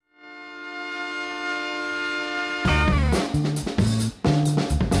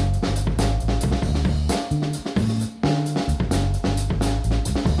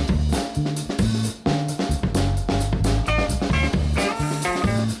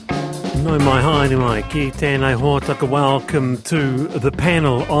No mai haere mai ki tēnei hōtaka. Welcome to the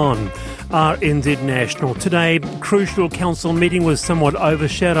panel on RNZ National. Today, crucial council meeting was somewhat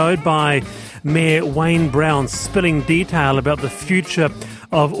overshadowed by Mayor Wayne Brown spilling detail about the future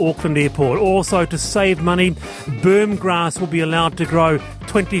of Auckland Airport. Also, to save money, berm grass will be allowed to grow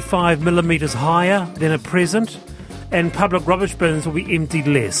 25 millimetres higher than at present, and public rubbish bins will be emptied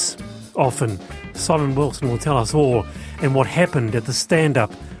less often. Simon Wilson will tell us all and what happened at the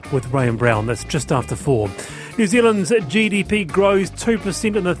stand-up with Wayne Brown. That's just after 4. New Zealand's GDP grows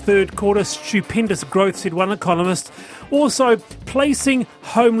 2% in the third quarter. Stupendous growth, said one economist. Also, placing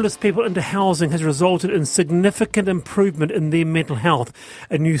homeless people into housing has resulted in significant improvement in their mental health.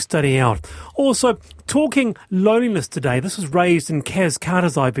 A new study out. Also, talking loneliness today. This was raised in Kaz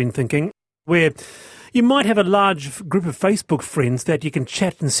Carter's, I've been thinking, where you might have a large group of Facebook friends that you can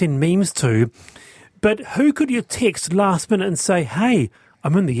chat and send memes to, but who could you text last minute and say, hey,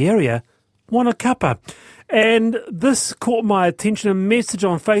 I'm in the area, want a cuppa? And this caught my attention, a message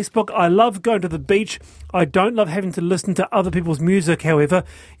on Facebook. I love going to the beach. I don't love having to listen to other people's music, however.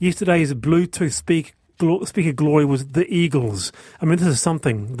 Yesterday's Bluetooth speaker glory was the Eagles. I mean, this is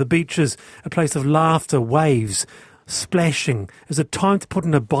something. The beach is a place of laughter, waves, splashing. Is it time to put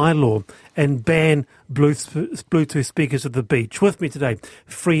in a bylaw and ban Bluetooth speakers at the beach? With me today,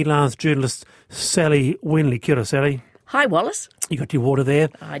 freelance journalist Sally Wenley. Kia ora, Sally. Hi, Wallace. You got your water there?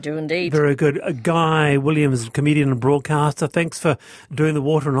 I do indeed. Very good. Guy Williams, comedian and broadcaster. Thanks for doing the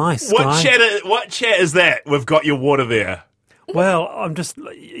water and ice, Guy. What chat is that? We've got your water there. Well,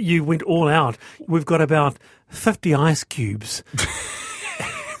 you went all out. We've got about 50 ice cubes.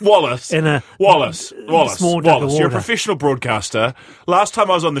 Wallace, in a Wallace, small jug of water. You're a professional broadcaster. Last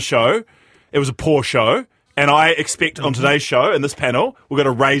time I was on the show, it was a poor show. And I expect on today's show, in this panel, we're going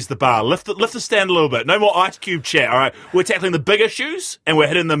to raise the bar, lift the stand a little bit. No more ice cube chat, all right? We're tackling the big issues, and we're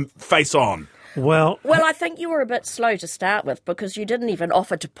hitting them face on. Well, I think you were a bit slow to start with, because you didn't even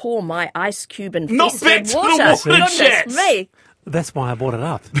offer to pour my ice cube infested water. Goodness me. That's why I brought it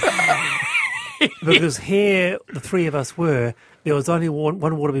up. Because here, the three of us were, there was only one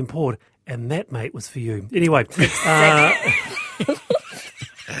water being poured, and that, mate, was for you. Anyway.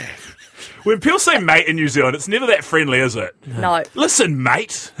 When people say mate in New Zealand, it's never that friendly, is it? No. Listen,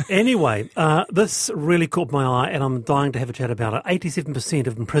 mate. Anyway, this really caught my eye, and I'm dying to have a chat about it. 87%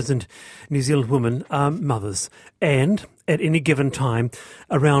 of imprisoned New Zealand women are mothers, and at any given time,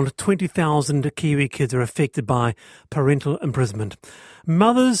 around 20,000 Kiwi kids are affected by parental imprisonment.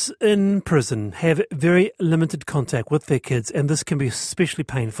 Mothers in prison have very limited contact with their kids, and this can be especially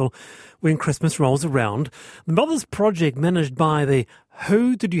painful when Christmas rolls around. The Mothers Project, managed by the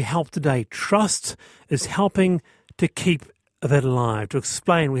Who Did You Help Today Trust, is helping to keep that alive. To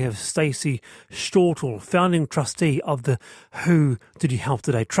explain, we have Stacey Stortle, founding trustee of the Who Did You Help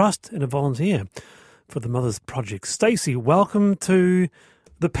Today Trust and a volunteer for the Mothers Project. Stacey, welcome to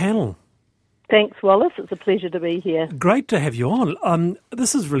the panel. Thanks, Wallace. It's a pleasure to be here. Great to have you on.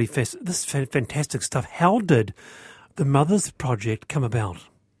 This is really fantastic stuff. How did the Mothers Project come about?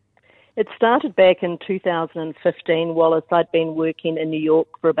 It started back in 2015, Wallace. I'd been working in New York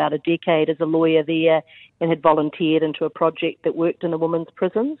for about a decade as a lawyer there and had volunteered into a project that worked in the women's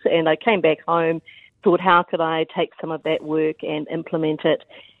prisons. And I came back home, thought, how could I take some of that work and implement it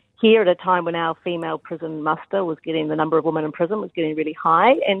here at a time when our female prison muster was getting, the number of women in prison was getting really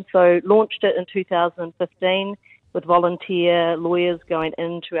high. And so launched it in 2015 with volunteer lawyers going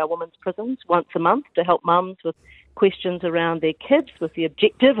into our women's prisons once a month to help mums with questions around their kids, with the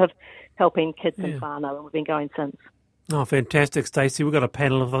objective of helping kids in whānau, and we've been going since. Oh, fantastic, Stacey. We've got a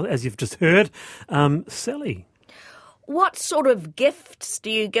panel of, as you've just heard. Sally. What sort of gifts do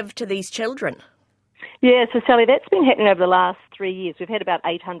you give to these children? Yeah, so Sally, that's been happening over the last 3 years. We've had about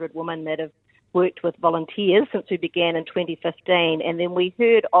 800 women that have worked with volunteers since we began in 2015, and then we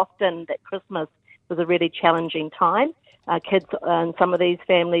heard often that Christmas was a really challenging time. Kids in some of these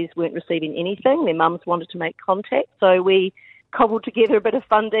families weren't receiving anything. Their mums wanted to make contact, so we cobbled together a bit of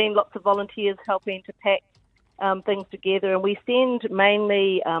funding, lots of volunteers helping to pack things together, and we send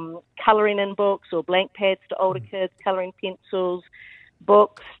mainly colouring in books or blank pads to older kids, colouring pencils,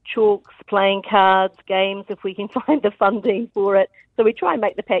 books, chalks, playing cards, games, if we can find the funding for it. So we try and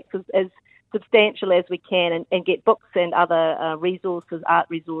make the packs as substantial as we can and get books and other resources, art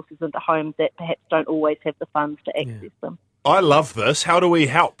resources into homes that perhaps don't always have the funds to access them. I love this. How do we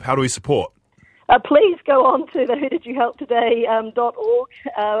help? How do we support? Please go on to the whodidyouhelptoday.org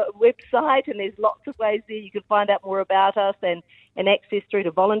website, and there's lots of ways there you can find out more about us and access through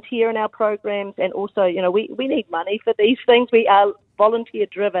to volunteer in our programs. And also, we need money for these things. We are volunteer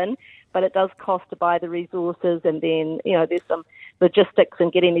driven, but it does cost to buy the resources, and then, there's some logistics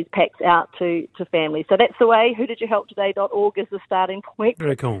and getting these packs out to families. So that's the way. whodidyouhelptoday.org is the starting point.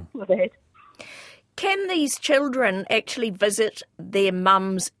 Very cool. For that. Can these children actually visit their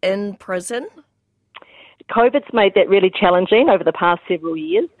mums in prison? COVID's made that really challenging over the past several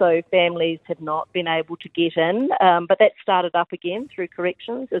years, so families have not been able to get in, but that started up again through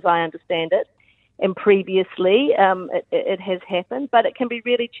corrections, as I understand it. And previously, it has happened, but it can be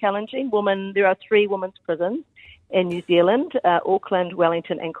really challenging. There are 3 women's prisons in New Zealand, Auckland,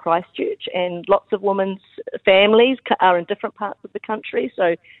 Wellington and Christchurch, and lots of women's families are in different parts of the country,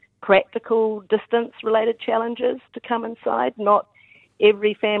 so practical distance-related challenges to come inside. Not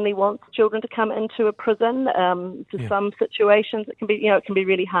every family wants children to come into a prison. Some situations, it can be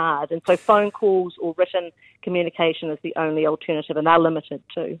really hard, and so phone calls or written communication is the only alternative, and they're limited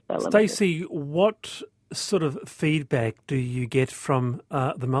too. Stacey, what sort of feedback do you get from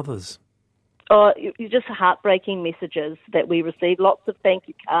the mothers? Just heartbreaking messages that we receive. Lots of thank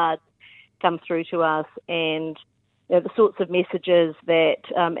you cards come through to us, and the sorts of messages that,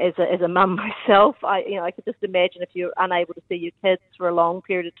 as a mum myself, I could just imagine if you're unable to see your kids for a long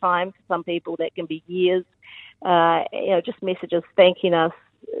period of time. For some people, that can be years. Just messages thanking us.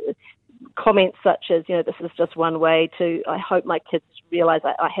 Comments such as, this is just one way to. I hope my kids realise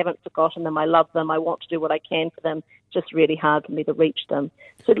I haven't forgotten them. I love them. I want to do what I can for them. Just really hard for me to reach them.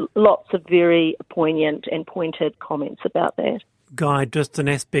 So lots of very poignant and pointed comments about that. Guy, just an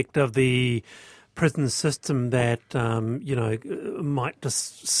aspect of the prison system that, might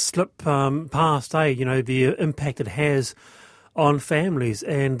just slip past, the impact it has on families.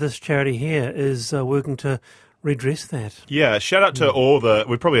 And this charity here is working to redress that. Yeah, shout out to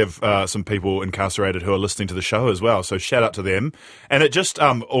we probably have some people incarcerated who are listening to the show as well, so shout out to them. And it just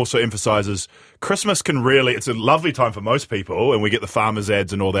also emphasises Christmas it's a lovely time for most people, and we get the farmers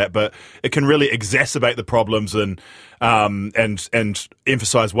ads and all that, but it can really exacerbate the problems and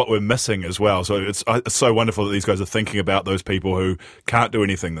emphasise what we're missing as well. So it's so wonderful that these guys are thinking about those people who can't do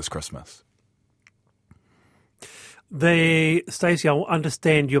anything this Christmas. Stacey, I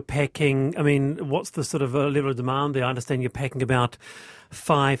understand you're packing, what's the sort of level of demand there? I understand you're packing about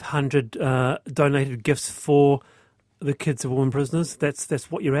 500 donated gifts for the kids of women prisoners. That's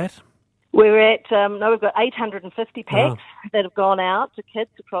what you're at? We're at, we've got 850 packs that have gone out to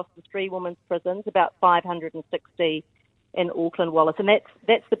kids across the 3 women's prisons, about 560 in Auckland, Wallace. And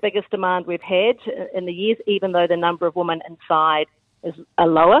that's the biggest demand we've had in the years, even though the number of women inside is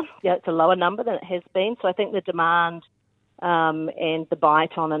lower. Yeah, it's a lower number than it has been. So I think the demand and the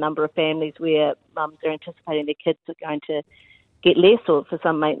bite on a number of families where mums are anticipating their kids are going to get less, or for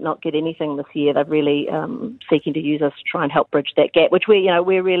some may not get anything this year, they're really seeking to use us to try and help bridge that gap, which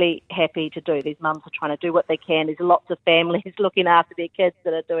we're really happy to do. These mums are trying to do what they can. There's lots of families looking after their kids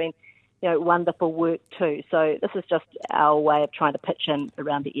that are doing wonderful work too. So this is just our way of trying to pitch in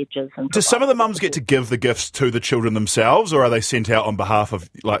around the edges. And do some of the mums get to give the gifts to the children themselves, or are they sent out on behalf of,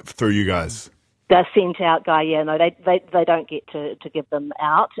 through you guys? They're sent out, Guy. Yeah, no, they don't get to give them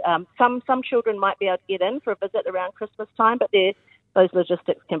out. Some children might be able to get in for a visit around Christmas time, but those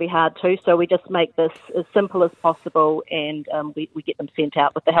logistics can be hard too. So we just make this as simple as possible, and we get them sent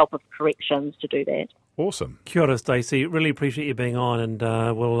out with the help of corrections to do that. Awesome. Kia ora, Stacey. Really appreciate you being on, and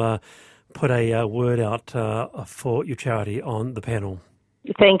we'll put a word out for your charity on the panel.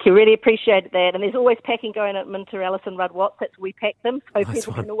 Thank you. Really appreciate that. And there's always packing going at Minter, and Rudd Watts. That's where we pack them, so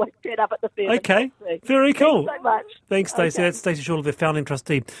people can always set up at the fair. Okay, very cool. Thanks so much. Thanks, Stacey. Okay. That's Stacey Shorter, the founding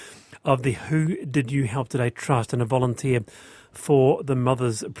trustee of the Who Did You Help Today Trust and a volunteer for the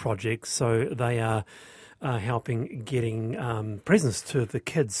Mothers Project. So they are helping getting presents to the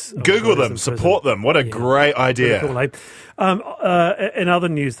kids. Google them, support them. What a great idea. Cool, eh? In other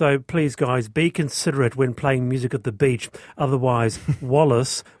news, though, please, guys, be considerate when playing music at the beach. Otherwise,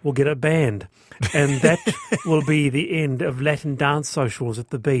 Wallace will get it banned. And that will be the end of Latin dance socials at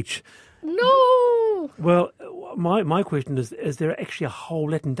the beach. No! Well, my question is there actually a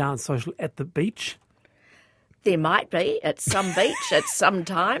whole Latin dance social at the beach? There might be at some beach at some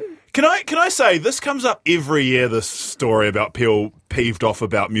time. Can I say, this comes up every year, this story about people peeved off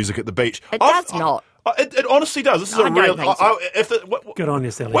about music at the beach. It does not. It honestly does. This is I don't think so. Good on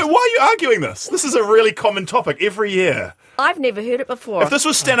you, Sally. Wait, why are you arguing this? This is a really common topic every year. I've never heard it before. If this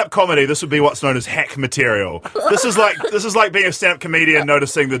was stand-up comedy, this would be what's known as hack material. This is like being a stand-up comedian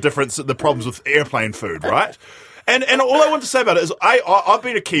noticing the problems with airplane food, right? And all I want to say about it is I've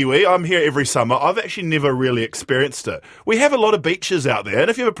been a Kiwi. I'm here every summer. I've actually never really experienced it. We have a lot of beaches out there, and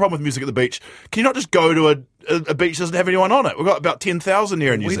if you have a problem with music at the beach, can you not just go to a beach that doesn't have anyone on it? We've got about 10,000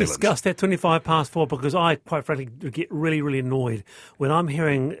 here in New Zealand. We discussed that 4 because I, quite frankly, get really, really annoyed when I'm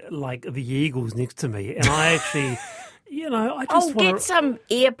hearing, the Eagles next to me, and I actually... I just want get some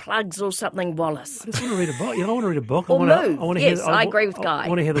earplugs or something, Wallace. I just want to read a book. I want to read a book. Or move. I agree with Guy. I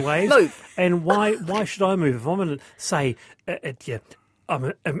want to hear the waves. Move. And why should I move? If I'm going to say,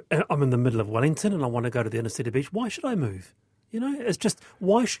 I'm in the middle of Wellington and I want to go to the inner city beach, why should I move? It's just,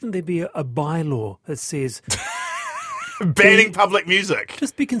 why shouldn't there be a bylaw that says... banning public music.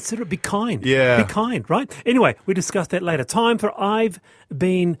 Just be considerate, be kind. Yeah. Be kind, right? Anyway, we discuss that later. Time for I've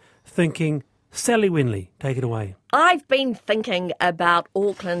Been Thinking. Sally Wenley, take it away. I've been thinking about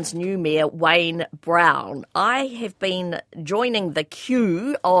Auckland's new mayor, Wayne Brown. I have been joining the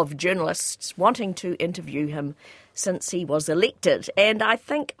queue of journalists wanting to interview him since he was elected. And I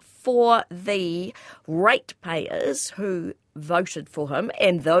think for the ratepayers who voted for him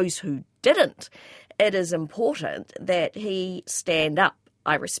and those who didn't, it is important that he stand up.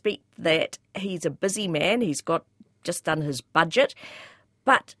 I respect that he's a busy man. He's just done his budget.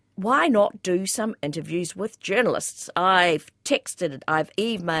 But why not do some interviews with journalists? I've texted, I've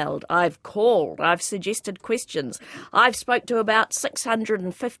emailed, I've called, I've suggested questions. I've spoke to about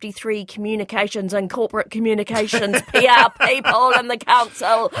 653 communications and corporate communications PR people in the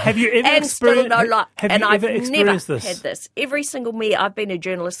council. Have you ever experienced this? Had this. Every single mayor, I've been a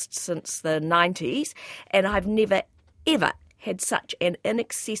journalist since the 90s, and I've never, ever had such an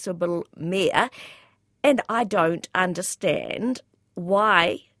inaccessible mayor, and I don't understand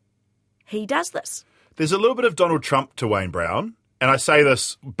why he does this. There's a little bit of Donald Trump to Wayne Brown, and I say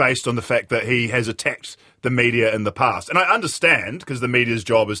this based on the fact that he has attacked the media in the past. And I understand, because the media's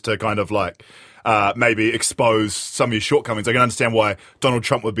job is to kind of maybe expose some of your shortcomings. I can understand why Donald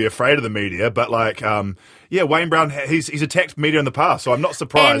Trump would be afraid of the media, but Wayne Brown, he's attacked media in the past, so I'm not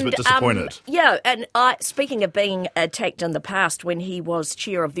surprised but disappointed. Speaking of being attacked in the past, when he was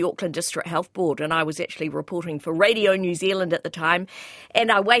chair of the Auckland District Health Board, and I was actually reporting for Radio New Zealand at the time,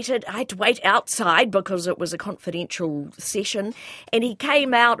 and I had to wait outside because it was a confidential session, and he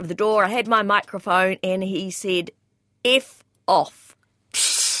came out of the door, I had my microphone, and he said, F off.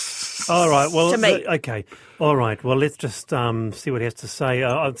 All right. Well, to me. Okay. All right. Well, let's just see what he has to say.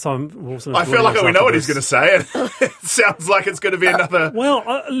 I feel like we know what he's going to say. It sounds like it's going to be another.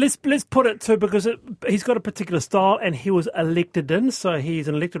 Let's put it to, because he's got a particular style, and he was elected in, so he's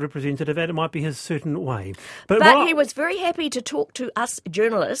an elected representative, and it might be his certain way. But he was very happy to talk to us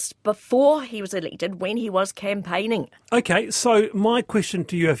journalists before he was elected, when he was campaigning. Okay. So my question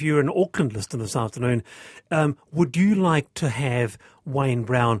to you, if you're an Auckland listener this afternoon, would you like to have Wayne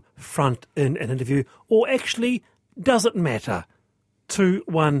Brown front in an interview, or actually does it matter?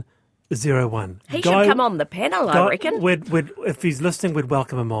 2101. He should come on the panel, I reckon. If he's listening, we'd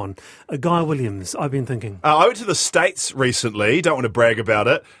welcome him on. Guy Williams, I've been thinking. I went to the States recently, don't want to brag about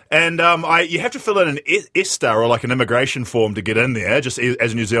it, and you have to fill in an ESTA, or like an immigration form, to get in there, just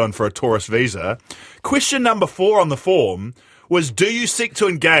as New Zealand for a tourist visa. Question number 4 on the form was, do you seek to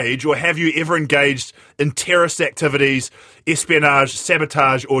engage, or have you ever engaged in terrorist activities, espionage,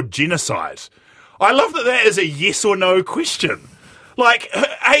 sabotage, or genocide? I love that is a yes or no question. Like,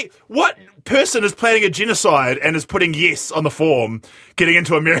 hey, what person is planning a genocide and is putting yes on the form, getting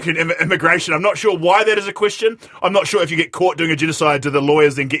into American immigration? I'm not sure why that is a question. I'm not sure if you get caught doing a genocide, do the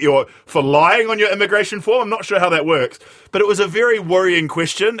lawyers then get you for lying on your immigration form? I'm not sure how that works. But it was a very worrying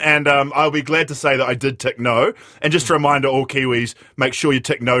question, and I'll be glad to say that I did tick no. And just a reminder, all Kiwis, make sure you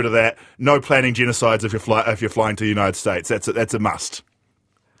tick no to that. No planning genocides if you're flying to the United States. That's a must.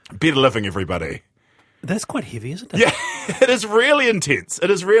 Better living, everybody. That's quite heavy, isn't it? Yeah, it is really intense. It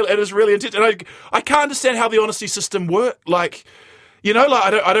is really intense. And I can't understand how the honesty system works. I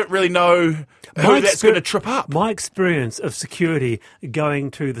don't really know who that's going to trip up. My experience of security going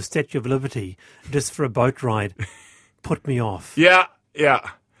to the Statue of Liberty just for a boat ride put me off. Yeah.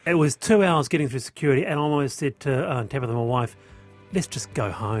 It was 2 hours getting through security, and I almost said to Tabitha, my wife, let's just go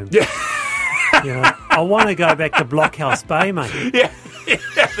home. Yeah. I want to go back to Blockhouse Bay, mate. Yeah.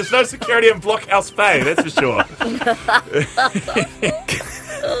 There's no security in Blockhouse Bay, that's for sure.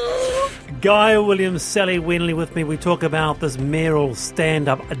 Guy Williams, Sally Wenley with me. We talk about this mayoral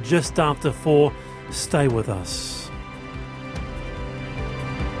stand-up just after 4. Stay with us.